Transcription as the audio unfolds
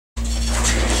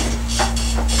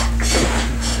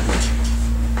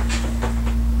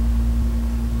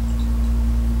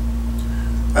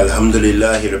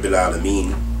Alhamdulillahi Rabbil Alameen.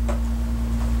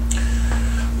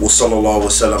 Wa sallallahu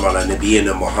wa sallam ala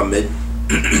nabiyyina Muhammad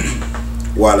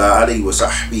wa ala alihi wa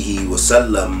sahbihi wa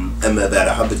sallam. Amma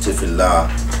ba'da, habibti fillah.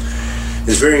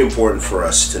 It's very important for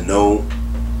us to know,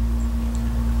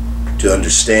 to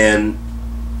understand,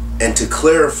 and to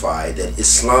clarify that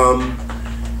Islam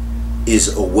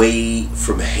is away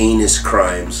from heinous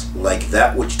crimes like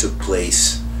that which took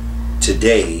place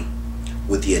today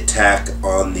with the attack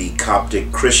on the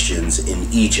Coptic Christians in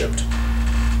Egypt.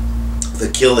 The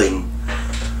killing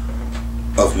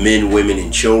of men, women,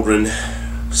 and children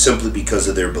simply because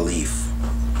of their belief.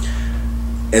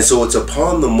 And so it's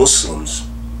upon the Muslims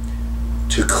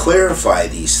to clarify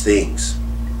these things,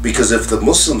 because if the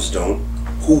Muslims don't,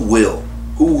 who will?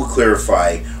 Who will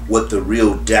clarify what the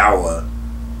real da'wah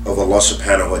of Allah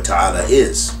subhanahu wa ta'ala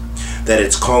is? That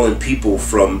it's calling people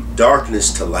from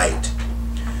darkness to light,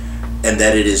 and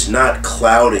that it is not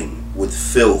clouding with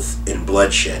filth and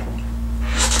bloodshed,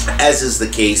 as is the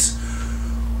case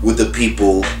with the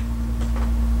people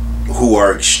who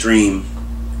are extreme,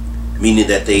 meaning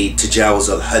that they tajawuz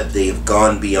al-had, they have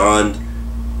gone beyond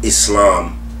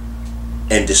Islam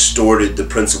and distorted the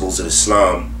principles of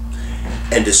Islam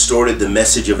and distorted the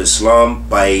message of Islam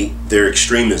by their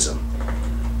extremism.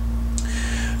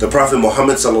 The Prophet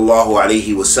Muhammad sallallahu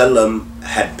alaihi wasallam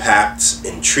had pacts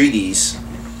and treaties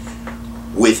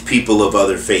with people of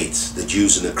other faiths, the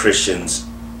Jews and the Christians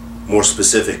more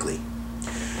specifically.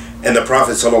 And the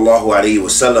Prophet sallallahu alaihi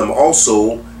wasallam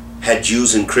also had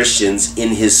Jews and Christians in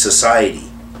his society,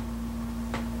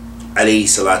 alayhi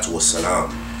salatu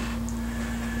wassalam.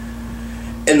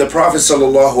 And the Prophet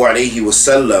sallallahu alaihi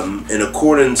wasallam, in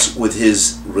accordance with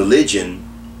his religion,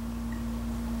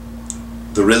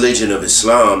 the religion of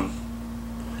Islam,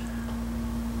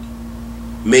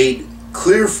 made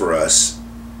clear for us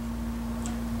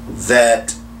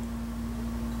that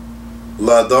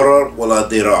la darar wa la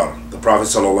dirar. The Prophet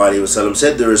sallallahu alaihi wasallam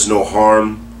said there is no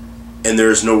harm and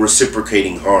there is no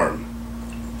reciprocating harm.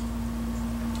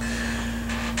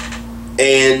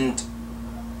 And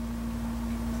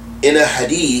in a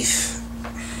hadith,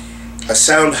 a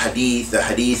sound hadith, the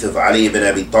hadith of Ali ibn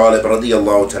Abi Talib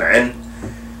radiyallahu ta'ala an,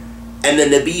 أن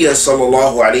النبي صلى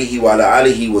الله عليه وعلى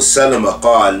آله وسلم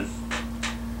قال: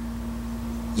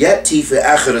 يأتي في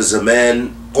آخر الزمان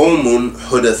قوم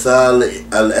حدثاء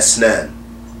الأسنان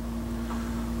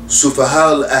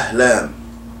سفهاء الأحلام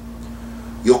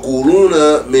يقولون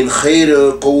من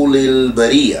خير قول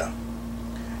البرية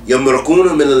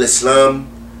يمرقون من الإسلام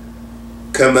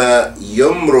كما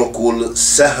يمرق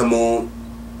السهم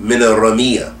من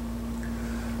الرمية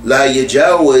لا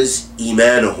يجاوز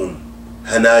إيمانهم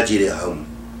هناجرهم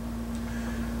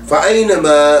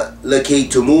فأينما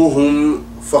لقيتموهم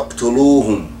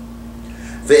فاقتلوهم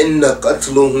فإن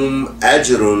قتلهم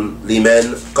أجر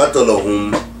لمن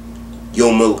قتلهم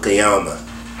يوم القيامة.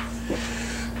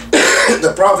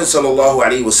 The Prophet sallallahu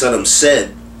alaihi wasallam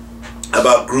said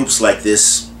about groups like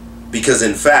this, because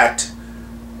in fact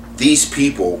these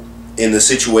people in the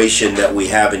situation that we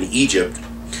have in Egypt,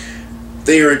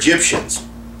 they are Egyptians,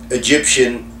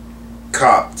 Egyptian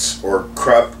Copts or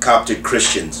Coptic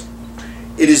Christians.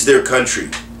 It is their country.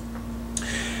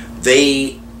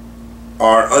 They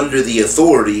are under the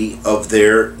authority of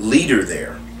their leader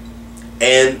there,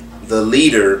 and the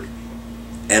leader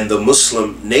and the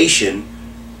Muslim nation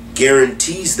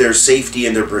guarantees their safety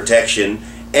and their protection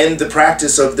and the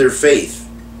practice of their faith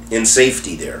in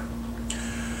safety there.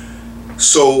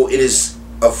 So it is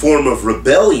a form of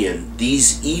rebellion,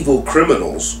 these evil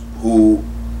criminals who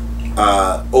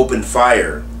opened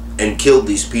fire and killed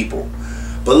these people.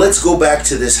 But let's go back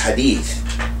to this hadith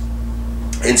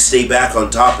and stay back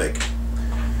on topic.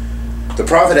 The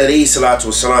Prophet alayhi salatu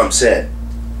wasalam said,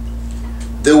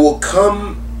 there will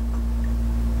come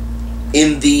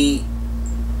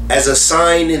as a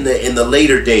sign in the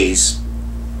later days,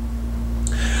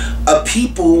 a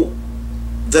people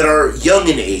that are young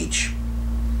in age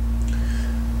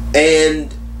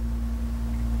and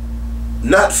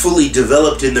not fully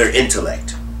developed in their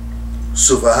intellect.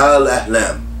 Sufaha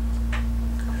al-ahlam.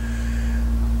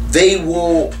 They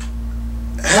will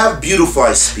have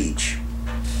beautified speech.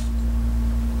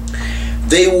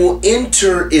 They will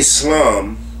enter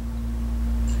Islam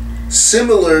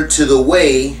similar to the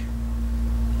way,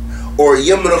 or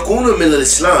yamraquna min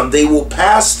al-Islam, they will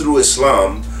pass through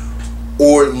Islam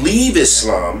or leave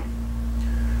Islam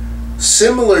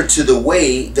similar to the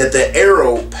way that the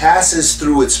arrow passes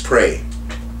through its prey.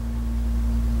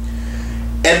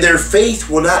 And their faith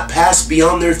will not pass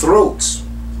beyond their throats.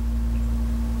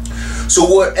 So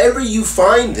wherever you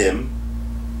find them,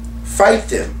 fight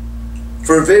them.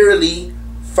 For verily,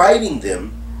 fighting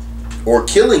them or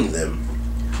killing them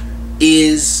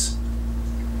is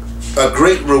a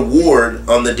great reward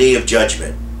on the Day of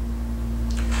Judgment.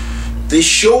 This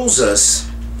shows us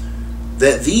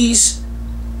that these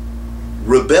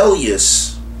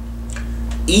rebellious,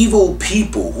 evil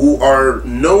people who are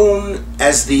known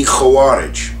as the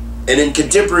Khawaarij, and in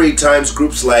contemporary times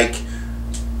groups like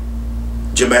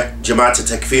Jamaat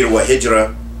Takfir wa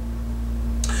Hijrah,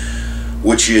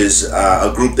 which is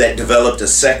a group that developed, a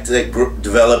sect that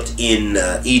developed in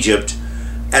Egypt,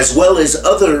 as well as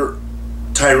other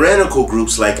tyrannical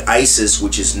groups like ISIS,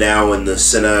 which is now in the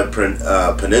Sinai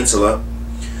Peninsula,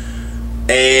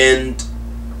 and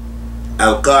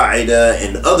Al-Qaeda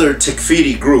and other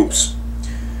Takfiri groups,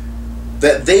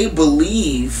 that they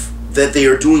believe that they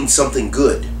are doing something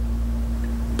good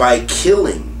by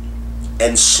killing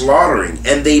and slaughtering,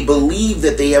 and they believe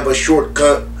that they have a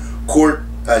shortcut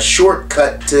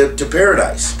to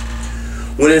paradise,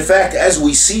 when in fact, as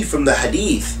we see from the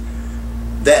Hadeeth,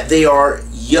 that they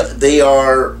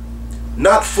are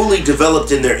not fully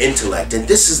developed in their intellect. And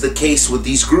this is the case with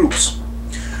these groups.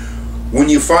 When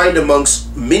you find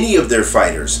amongst many of their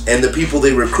fighters and the people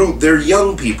they recruit, they're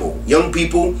young people,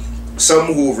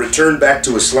 some who have returned back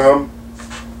to Islam,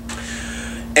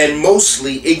 and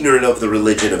mostly ignorant of the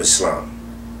religion of Islam,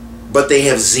 but they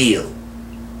have zeal.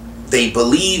 They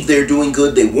believe they're doing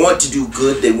good, they want to do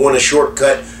good, they want a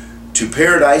shortcut to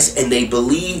paradise, and they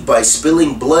believe by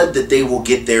spilling blood that they will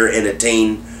get there and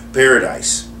attain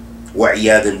paradise.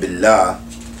 وَعِيَاذًا بِاللَّهِ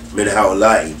مِنْ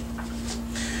هَؤُلَاءِ.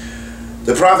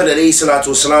 The Prophet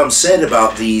ﷺ said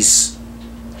about these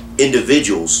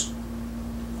individuals,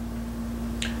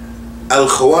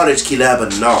 Al-Khawaarij kilab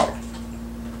an-nar,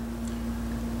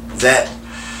 that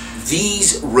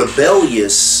these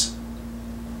rebellious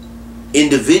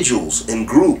individuals and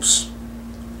groups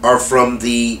are from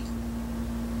the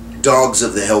dogs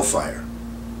of the hellfire.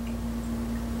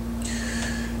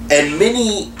 And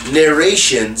many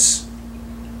narrations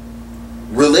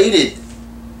related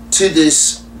to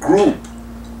this group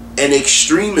and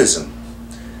extremism.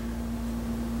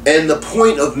 And the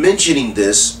point of mentioning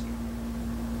this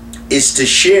is to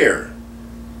share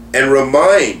and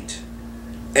remind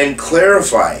and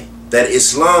clarify that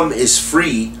Islam is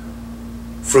free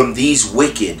from these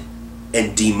wicked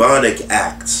and demonic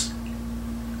acts.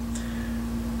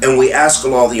 And we ask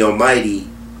Allah the Almighty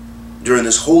during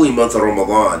this holy month of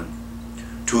Ramadan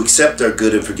to accept our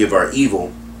good and forgive our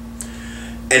evil.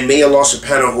 And may Allah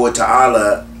subhanahu wa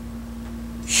ta'ala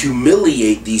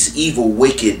humiliate these evil,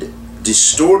 wicked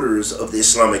distorters of the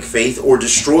Islamic faith, or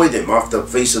destroy them off the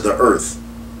face of the earth,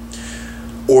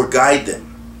 or guide them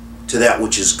to that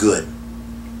which is good.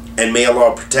 And may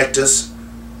Allah protect us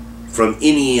from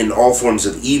any and all forms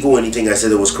of evil. Anything I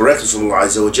said that was correct was from Allah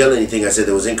Azza wa Jalla. Anything I said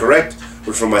that was incorrect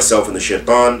was from myself and the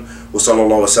shaitan. Wa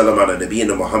sallallahu wa sallam ala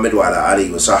nabiyyina Muhammad wa ala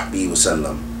alihi wa sahbihi wa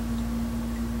sallam.